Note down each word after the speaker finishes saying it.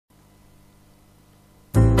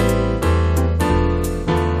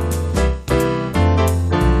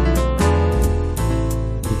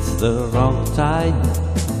the wrong time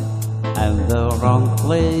and the wrong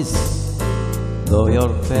place. Though your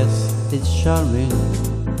face is charming,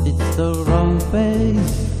 it's the wrong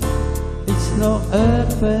face. It's no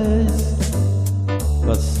earth face,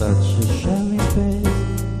 but such a charming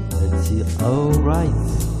face. It's alright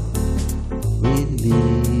with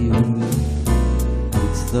me.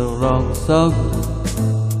 It's the wrong song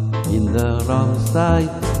in the wrong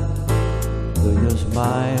side. Though your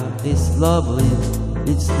smile is lovely,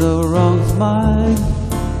 it's the wrong smile.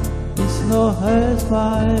 It's no her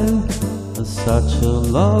smile, but such a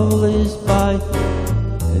lovely smile.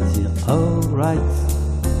 It's alright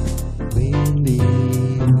with me.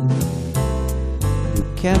 You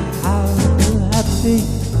can't have happy.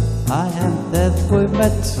 I am that we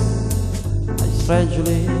met. I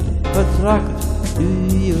strangely attracted to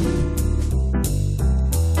you.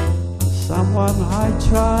 Someone I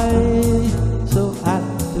tried so hard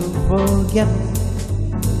to forget,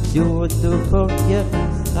 but you were to forget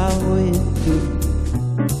how we do.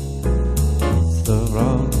 It's the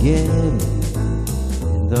wrong game,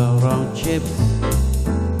 in the wrong chips.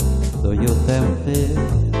 So you tempted,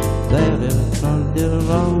 they're from the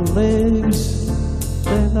wrong lips.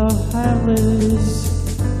 They don't have this.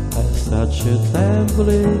 I'm such a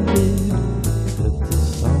tempting, but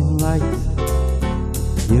it's alright.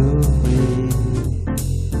 You free.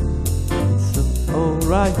 It's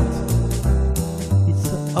alright. It's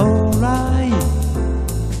alright.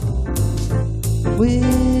 We